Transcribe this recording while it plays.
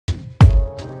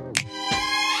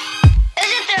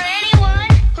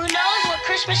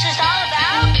Christmas is all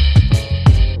about.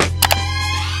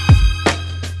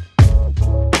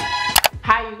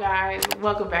 Hi you guys,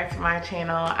 welcome back to my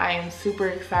channel. I am super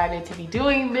excited to be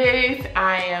doing this.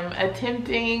 I am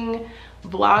attempting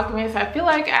vlogmas. I feel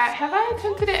like have I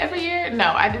attempted it every year?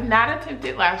 No, I did not attempt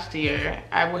it last year.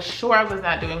 I was sure I was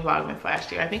not doing vlogmas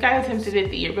last year. I think I attempted it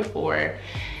the year before.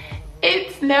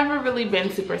 It's never really been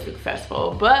super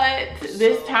successful, but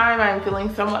this time I'm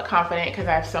feeling somewhat confident because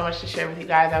I have so much to share with you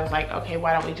guys. I was like, okay,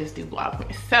 why don't we just do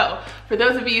vlogmas? So for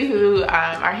those of you who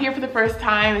are here for the first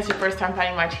time, it's your first time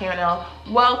finding my channel,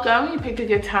 welcome. You picked a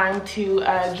good time to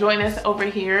join us over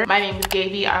here. My name is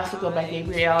Gaby. I also go by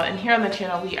Gabrielle, and here on the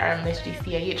channel we are Miss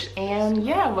GCH, and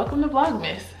yeah, welcome to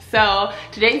vlogmas. So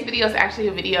today's video is actually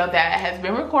a video that has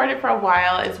been recorded for a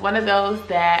while. It's one of those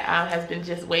that has been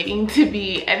just waiting to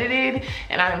be edited,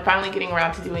 and I'm finally getting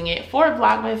around to doing it for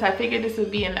Vlogmas. I figured this would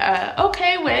be an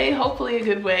okay way, hopefully a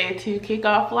good way to kick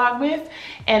off Vlogmas,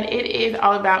 and it is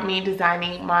all about me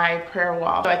designing my prayer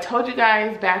wall. So I told you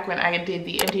guys back when I did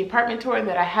the empty apartment tour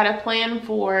that I had a plan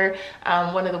for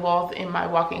one of the walls in my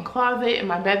walk-in closet in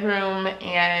my bedroom,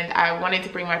 and I wanted to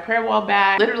bring my prayer wall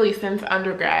back. Literally since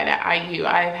undergrad at IU,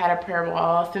 I've had a prayer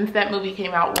wall since that movie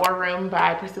came out, War Room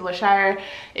by Priscilla Shire.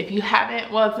 If you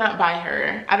haven't, well, it's not by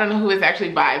her. I don't know who it's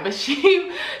actually by, but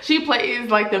she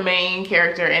plays like the main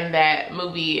character in that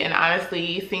movie, and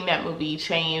honestly, seeing that movie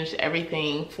changed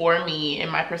everything for me in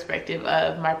my perspective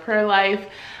of my prayer life.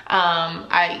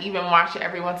 I even watch it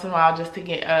every once in a while just to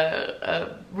get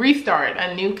a restart,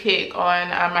 a new kick on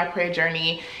my prayer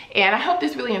journey. And I hope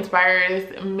this really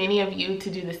inspires many of you to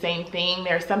do the same thing.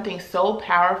 There's something so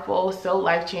powerful, so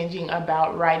life-changing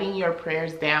about writing your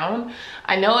prayers down.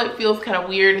 I know it feels kind of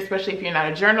weird, especially if you're not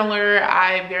a journaler.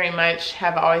 I very much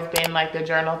have always been like the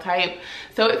journal type.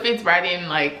 So it fits right in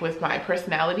like with my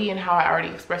personality and how I already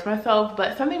express myself.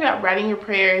 But something about writing your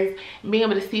prayers, being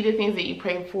able to see the things that you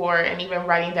prayed for, and even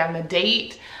writing down the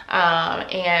date.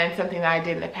 And something that I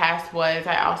did in the past was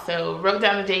I also wrote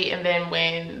down the date, and then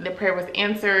when the prayer was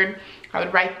answered, I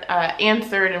would write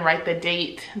answered and write the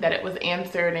date that it was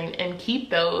answered, and keep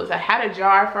those. I had a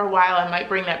jar for a while. I might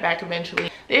bring that back eventually.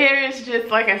 There's just,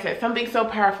 like I said, something so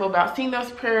powerful about seeing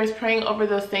those prayers, praying over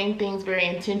those same things very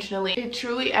intentionally. It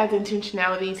truly adds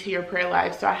intentionality to your prayer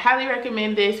life. So I highly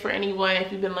recommend this for anyone if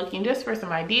you've been looking just for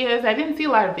some ideas. I didn't see a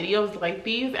lot of videos like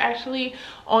these actually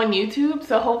on YouTube,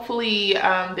 so hopefully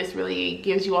this really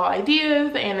gives you all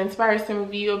ideas and inspires some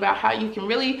of you about how you can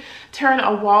really turn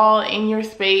a wall in your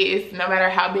space, no matter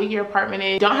how big your apartment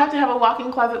is. You don't have to have a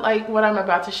walk-in closet like what I'm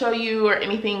about to show you or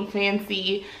anything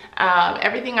fancy.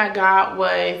 Everything I got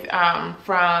was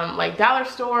from like dollar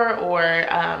store or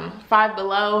Five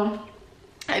Below.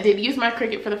 I did use my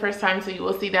Cricut for the first time, so you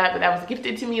will see that, but that was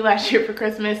gifted to me last year for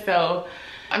Christmas. So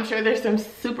I'm sure there's some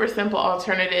super simple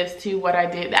alternatives to what I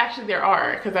did. Actually, there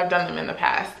are, because I've done them in the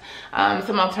past.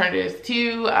 Some alternatives to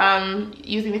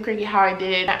using the Cricut how I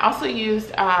did. I also used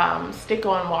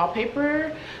stick-on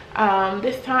wallpaper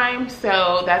this time,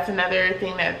 so that's another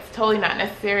thing that's totally not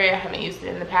necessary. I haven't used it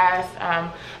in the past,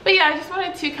 but yeah, I just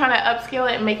wanted to kind of upscale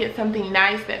it and make it something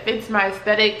nice that fits my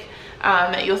aesthetic,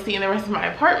 that you'll see in the rest of my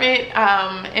apartment,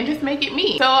 and just make it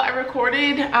me. So I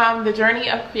recorded the journey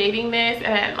of creating this,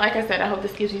 and like I said, I hope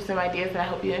this gives you some ideas and I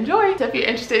hope you enjoy. So if you're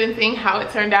interested in seeing how it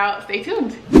turned out, stay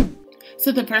tuned.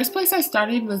 So the first place I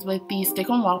started was with the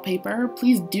stick-on wallpaper.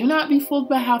 Please do not be fooled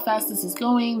by how fast this is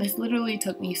going. This literally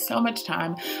took me so much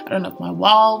time. I don't know if my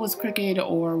wall was crooked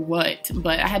or what,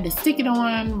 but I had to stick it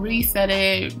on, reset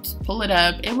it, pull it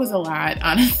up. It was a lot,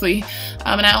 honestly.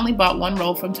 And I only bought one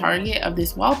roll from Target of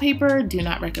this wallpaper. Do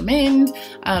not recommend.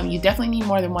 You definitely need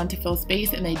more than one to fill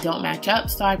space, and they don't match up.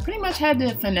 So I pretty much had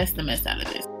to finesse the mess out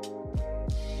of this.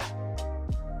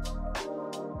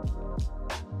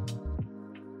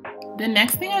 The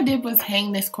next thing I did was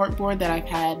hang this corkboard that I've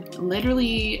had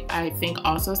literally, I think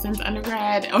also since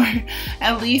undergrad, or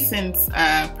at least since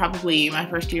probably my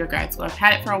first year of grad school. I've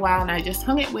had it for a while, and I just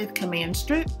hung it with command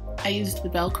strip. I used the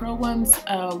Velcro ones,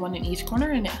 one in each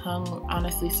corner, and it hung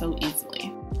honestly so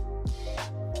easily.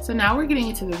 So now we're getting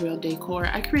into the real decor.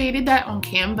 I created that on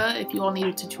Canva. If you all need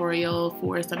a tutorial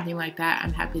for something like that,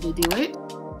 I'm happy to do it.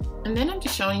 And then I'm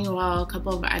just showing you all a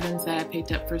couple of items that I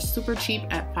picked up for super cheap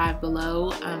at Five Below.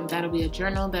 That'll be a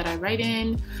journal that I write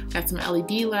in. Got some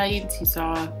LED lights. You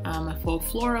saw a full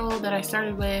floral that I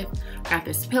started with. Got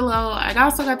this pillow. I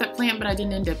also got that plant, but I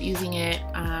didn't end up using it.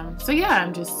 So yeah,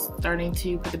 I'm just starting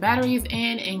to put the batteries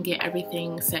in and get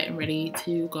everything set and ready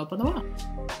to go up on the wall.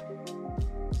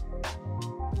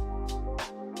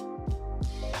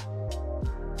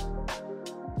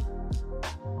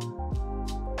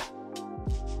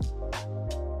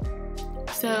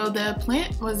 So the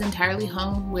plant was entirely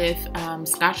hung with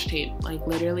scotch tape, like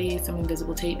literally some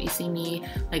invisible tape. You see me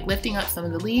like lifting up some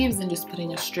of the leaves and just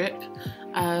putting a strip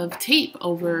of tape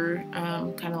over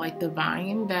kind of like the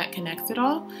vine that connects it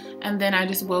all. And then I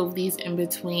just wove these in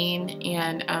between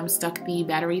and stuck the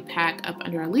battery pack up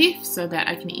under a leaf so that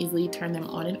I can easily turn them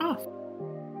on and off.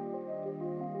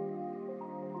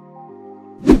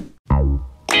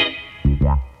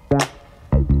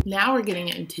 Now we're getting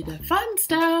into the fun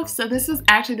stuff. So this was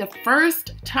actually the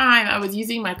first time I was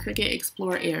using my Cricut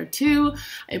Explore Air 2.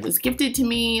 It was gifted to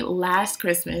me last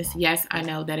Christmas. Yes, I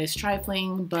know that is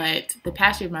trifling, but the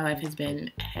past year of my life has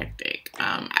been hectic.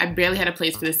 I barely had a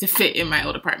place for this to fit in my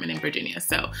old apartment in Virginia.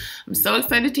 So I'm so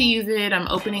excited to use it. I'm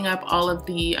opening up all of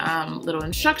the little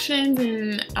instructions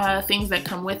and things that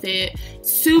come with it.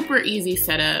 Super easy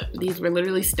setup. These were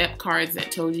literally step cards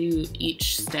that told you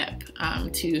each step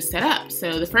to set up.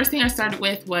 So the first thing I started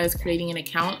with was creating an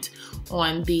account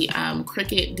on the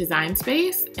Cricut design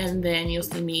space, and then you'll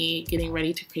see me getting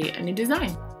ready to create a new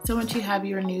design. So once you have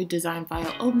your new design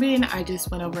file open, I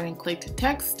just went over and clicked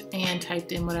text and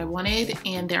typed in what I wanted.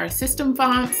 And there are system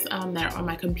fonts that are on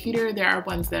my computer. There are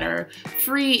ones that are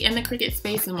free in the Cricut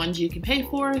space and ones you can pay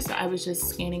for. So I was just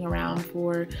scanning around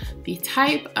for the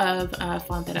type of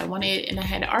font that I wanted. And I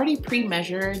had already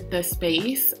pre-measured the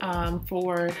space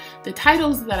for the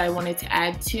titles that I wanted to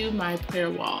add to my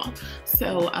prayer wall.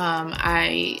 So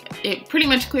it pretty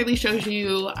much clearly shows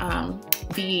you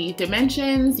the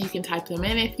dimensions. You can type them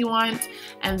in if you want,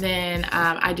 and then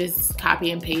I just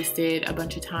copy and pasted a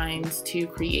bunch of times to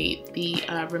create the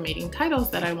remaining titles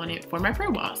that I wanted for my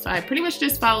prayer wall. So I pretty much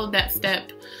just followed that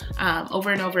step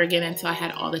over and over again until I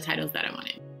had all the titles that I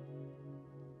wanted.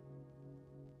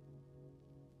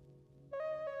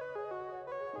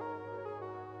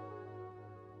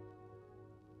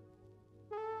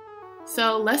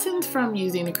 So lessons from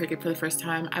using the Cricut for the first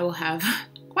time, I will have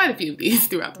quite a few of these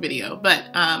throughout the video, but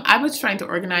I was trying to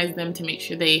organize them to make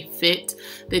sure they fit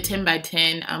the 10 by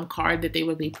 10 card that they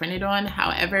would be printed on.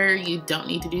 However, you don't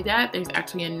need to do that. There's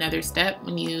actually another step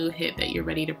when you hit that you're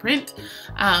ready to print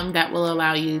that will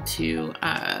allow you to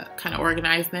kind of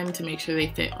organize them to make sure they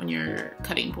fit on your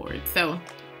cutting board. So,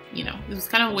 you know, it was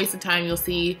kind of a waste of time. You'll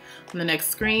see on the next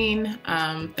screen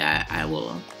that I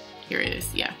will, here it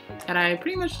is, yeah, that I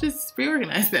pretty much just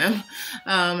reorganize them.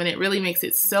 And it really makes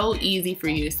it so easy for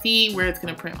you to see where it's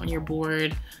gonna print on your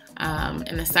board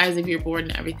and the size of your board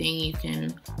and everything. You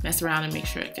can mess around and make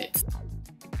sure it fits.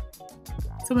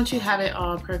 So once you have it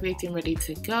all perfect and ready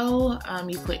to go,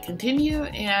 you click continue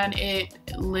and it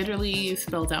literally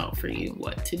spells out for you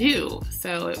what to do.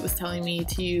 So it was telling me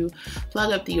to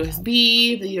plug up the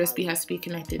USB. The USB has to be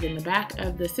connected in the back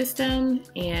of the system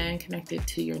and connected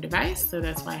to your device. So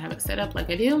that's why I have it set up like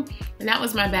I do. And that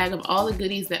was my bag of all the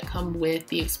goodies that come with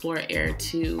the Explore Air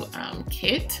 2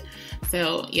 kit.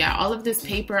 So yeah, all of this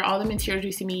paper, all the materials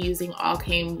you see me using all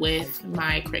came with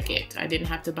my Cricut. I didn't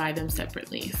have to buy them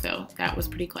separately. So that was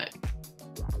pretty clutch.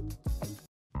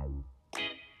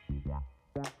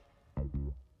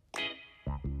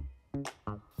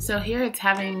 So here it's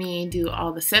having me do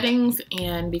all the settings,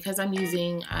 and because I'm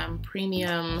using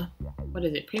premium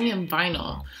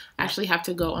vinyl, I actually have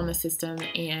to go on the system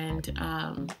and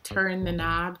turn the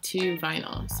knob to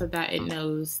vinyl so that it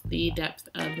knows the depth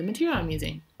of the material I'm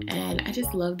using. And I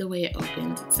just love the way it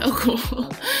opens. It's so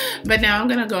cool. But now I'm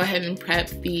gonna go ahead and prep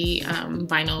the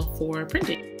vinyl for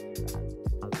printing.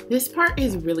 This part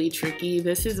is really tricky.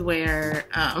 This is where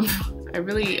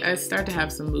I start to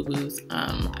have some boo-boos.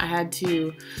 I had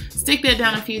to stick that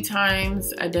down a few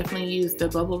times. I definitely used the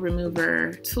bubble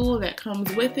remover tool that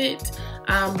comes with it.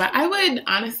 But I would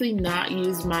honestly not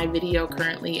use my video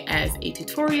currently as a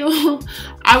tutorial.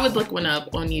 I would look one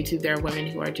up on YouTube. There are women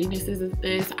who are geniuses at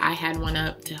this. I had one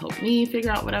up to help me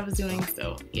figure out what I was doing.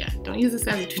 So yeah, don't use this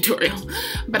as a tutorial.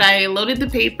 But I loaded the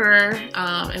paper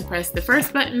and pressed the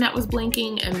first button that was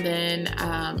blinking, and then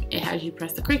it has you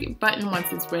press the Cricut button once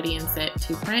it's ready and set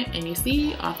to print, and you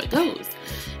see, off it goes.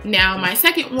 Now my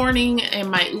second warning and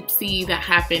my oopsie that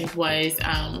happened was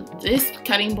this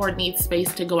cutting board needs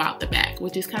space to go out the back,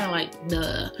 which is kind of like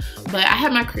duh, but I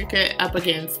had my Cricut up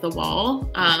against the wall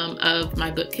of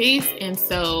my bookcase, and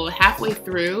so halfway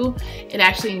through it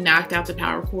actually knocked out the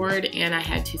power cord and I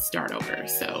had to start over.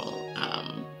 So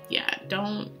yeah,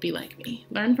 don't be like me.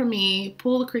 Learn from me,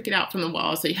 pull the Cricut out from the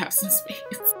wall so you have some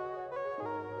space.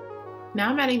 Now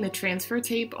I'm adding the transfer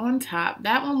tape on top.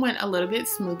 That one went a little bit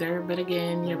smoother, but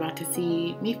again, you're about to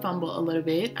see me fumble a little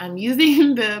bit. I'm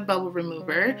using the bubble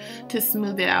remover to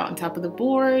smooth it out on top of the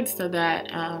board so that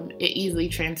it easily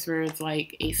transfers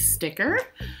like a sticker.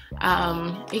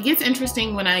 It gets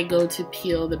interesting when I go to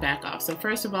peel the back off. So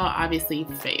first of all, obviously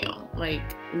fail, like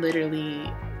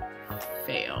literally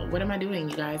fail. What am I doing,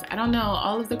 you guys? I don't know.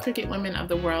 All of the Cricut women of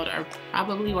the world are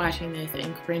probably watching this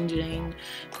and cringing,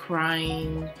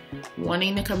 crying,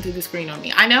 wanting to come through the screen on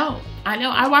me. I know.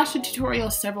 I watched the tutorial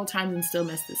several times and still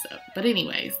messed this up. But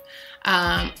anyways,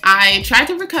 I tried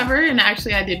to recover, and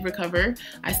actually I did recover.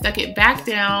 I stuck it back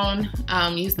down,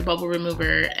 used the bubble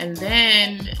remover, and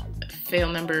then fail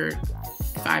number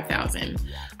 5,000.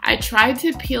 I tried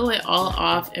to peel it all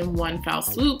off in one foul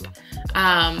swoop.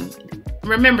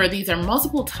 Remember, these are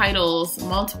multiple titles,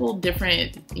 multiple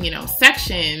different,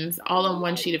 sections, all on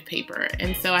one sheet of paper.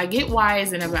 And so I get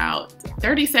wise in about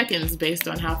 30 seconds based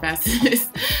on how fast this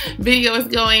video is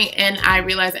going. And I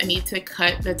realize I need to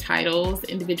cut the titles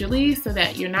individually so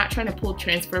that you're not trying to pull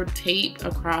transfer tape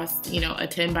across, a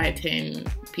 10 by 10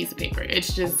 piece of paper.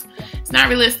 It's not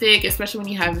realistic, especially when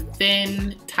you have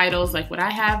thin titles like what I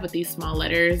have with these small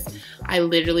letters. I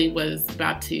literally was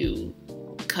about to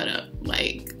cut up,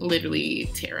 like literally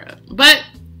tear up. But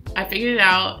I figured it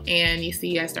out, and you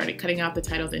see I started cutting out the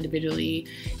titles individually,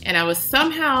 and I was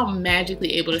somehow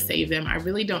magically able to save them. I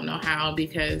really don't know how,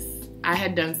 because I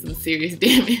had done some serious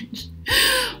damage.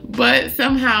 But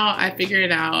somehow I figured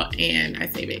it out and I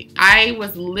saved it. I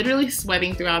was literally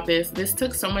sweating throughout this. This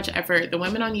took so much effort. The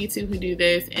women on YouTube who do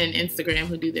this and Instagram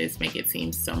who do this make it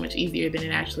seem so much easier than it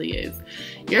actually is.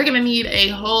 You're gonna need a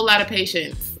whole lot of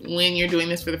patience when you're doing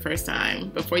this for the first time.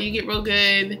 Before you get real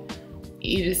good,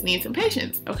 you just need some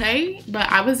patience, okay?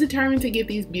 But I was determined to get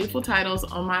these beautiful titles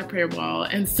on my prayer wall,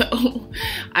 and so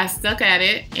I stuck at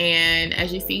it. And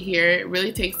as you see here, it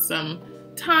really takes some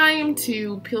time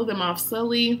to peel them off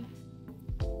slowly.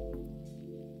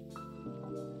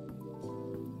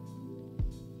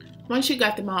 Once you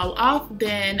got them all off,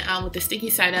 then with the sticky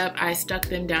side up, I stuck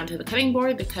them down to the cutting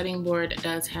board. The cutting board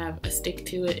does have a stick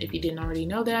to it if you didn't already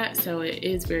know that, so it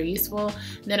is very useful.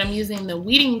 Then I'm using the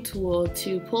weeding tool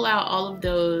to pull out all of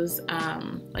those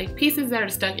like pieces that are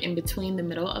stuck in between the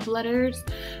middle of letters,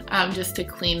 just to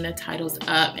clean the titles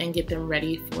up and get them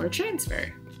ready for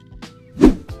transfer.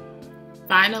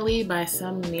 Finally, by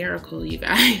some miracle, you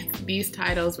guys, these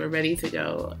titles were ready to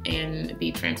go and be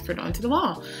transferred onto the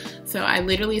wall. So I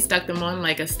literally stuck them on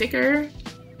like a sticker,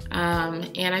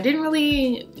 and I didn't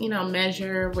really,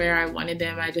 measure where I wanted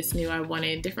them. I just knew I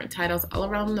wanted different titles all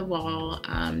around the wall,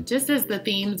 just as the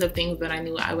themes of things that I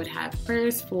knew I would have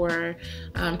first for,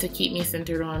 to keep me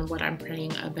centered on what I'm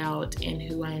praying about and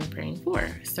who I am praying for.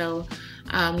 So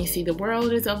you see the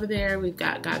world is over there. We've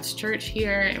got God's church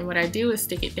here, and what I do is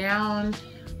stick it down,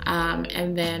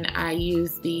 and then I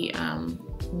use the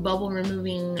bubble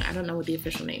removing, I don't know what the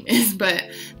official name is, but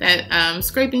that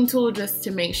scraping tool, just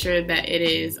to make sure that it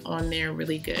is on there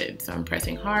really good. So I'm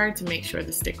pressing hard to make sure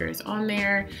the sticker is on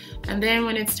there, and then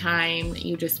when it's time,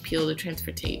 you just peel the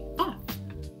transfer tape off.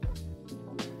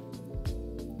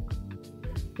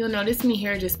 You'll notice me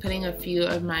here just putting a few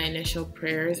of my initial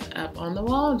prayers up on the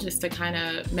wall, just to kind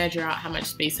of measure out how much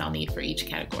space I'll need for each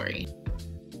category.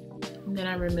 And then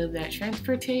I remove that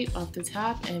transfer tape off the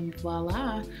top, and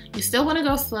voila. You still want to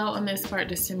go slow on this part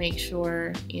just to make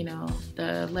sure,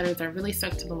 the letters are really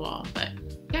stuck to the wall. But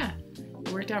yeah,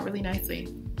 it worked out really nicely,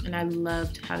 and I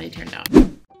loved how they turned out.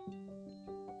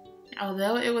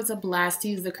 Although it was a blast to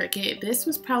use the Cricut, this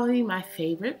was probably my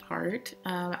favorite part.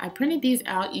 I printed these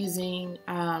out using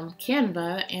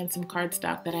Canva and some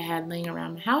cardstock that I had laying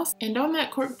around my house. And on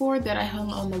that corkboard that I hung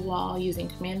on the wall using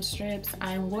command strips,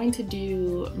 I'm going to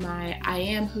do my I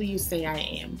am who you say I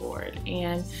am board.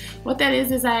 And what that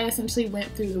is I essentially went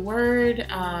through the word,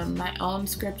 my own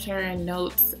scripture and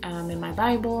notes in my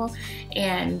Bible,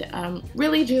 and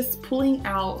really just pulling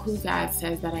out who God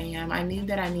says that I am. I knew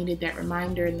that I needed that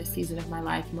reminder in the season of my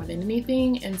life more than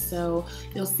anything, and so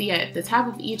you'll see at the top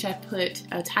of each I put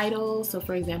a title. So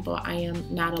for example, I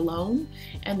am not alone,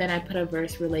 and then I put a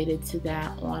verse related to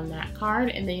that on that card,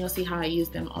 and then you'll see how I use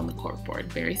them on the corkboard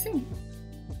very soon.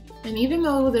 And even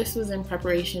though this was in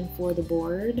preparation for the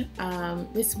board,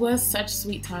 this was such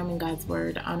sweet time in God's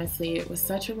Word. Honestly, it was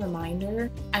such a reminder.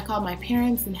 I called my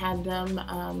parents and had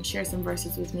them share some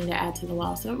verses with me to add to the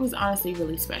wall, so it was honestly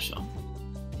really special.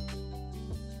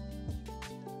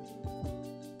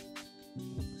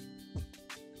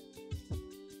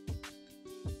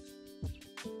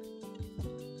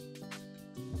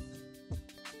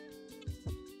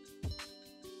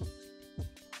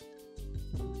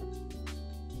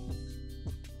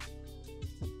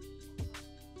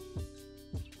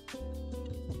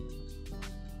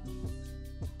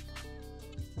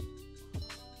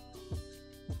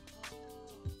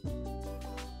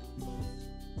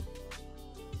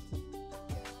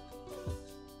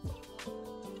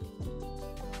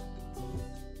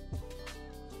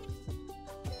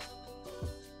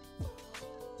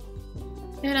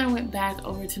 And I went back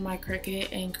over to my Cricut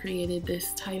and created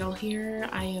this title here,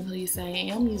 I Am Who You Say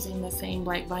I Am, using the same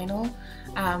black vinyl.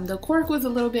 The cork was a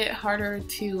little bit harder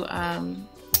to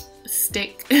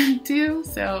stick to,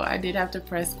 so I did have to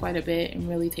press quite a bit and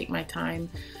really take my time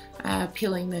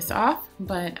peeling this off.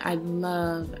 But I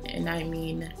love, and I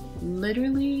mean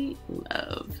literally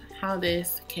love, how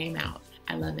this came out.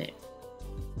 I love it.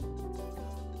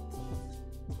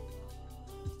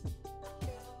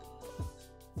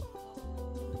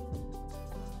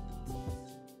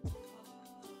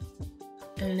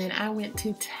 And then I went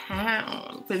to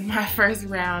town with my first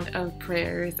round of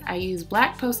prayers. I used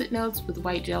black Post-it notes with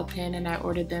white gel pen, and I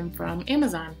ordered them from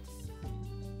Amazon.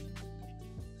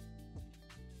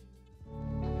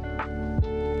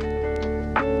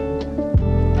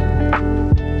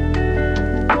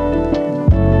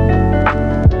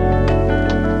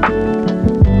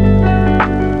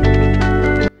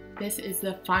 This is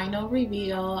the final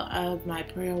reveal of my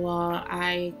prayer wall.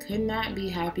 I could not be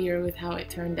happier with how it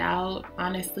turned out.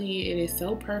 Honestly, it is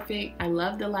so perfect. I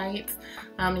love the lights.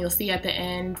 You'll see at the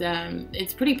end,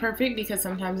 it's pretty perfect because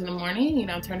sometimes in the morning, you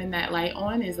know, turning that light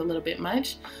on is a little bit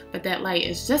much, but that light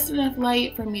is just enough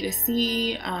light for me to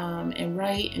see and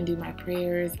write and do my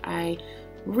prayers. I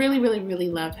really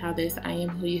love how this I Am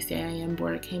Who You Say I Am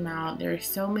board came out. There are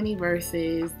so many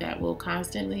verses that will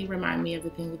constantly remind me of the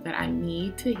things that I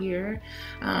need to hear.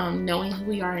 Knowing who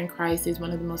we are in Christ is one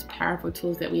of the most powerful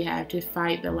tools that we have to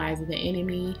fight the lies of the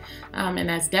enemy, and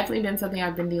that's definitely been something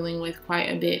I've been dealing with quite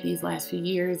a bit these last few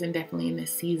years, and definitely in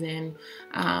this season.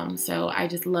 So I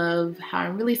just love how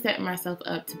I'm really setting myself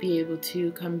up to be able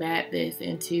to combat this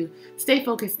and to stay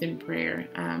focused in prayer.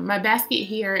 My basket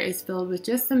here is filled with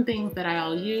just some things that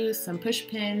I'll use, some push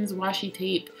pins, washi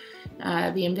tape,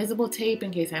 the invisible tape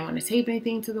in case I want to tape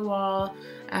anything to the wall,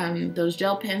 those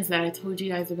gel pens that I told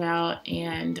you guys about,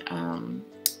 and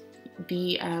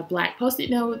the black Post-it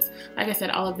notes. Like I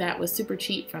said, all of that was super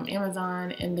cheap from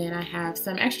Amazon. And then I have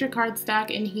some extra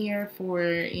cardstock in here for,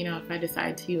 you know, if I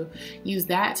decide to use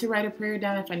that to write a prayer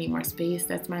down, if I need more space.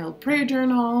 That's my old prayer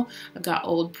journal. I've got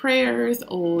old prayers,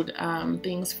 old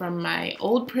things from my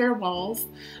old prayer walls,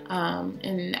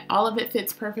 and all of it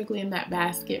fits perfectly in that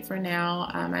basket for now.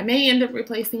 I may end up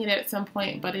replacing it at some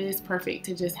point, but it is perfect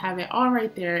to just have it all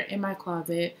right there in my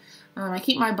closet. I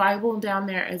keep my Bible down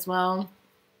there as well.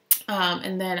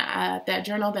 And then that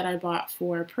journal that I bought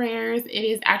for prayers, it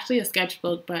is actually a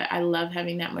sketchbook, but I love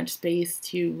having that much space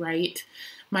to write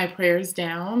my prayers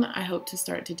down. I hope to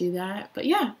start to do that. But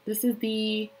yeah, this is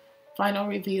the final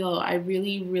reveal. I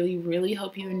really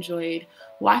hope you enjoyed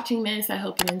watching this. I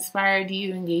hope it inspired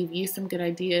you and gave you some good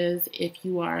ideas. If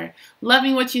you are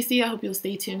loving what you see, I hope you'll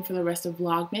stay tuned for the rest of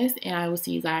Vlogmas, and I will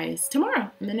see you guys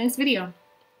tomorrow in the next video.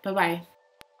 Bye-bye.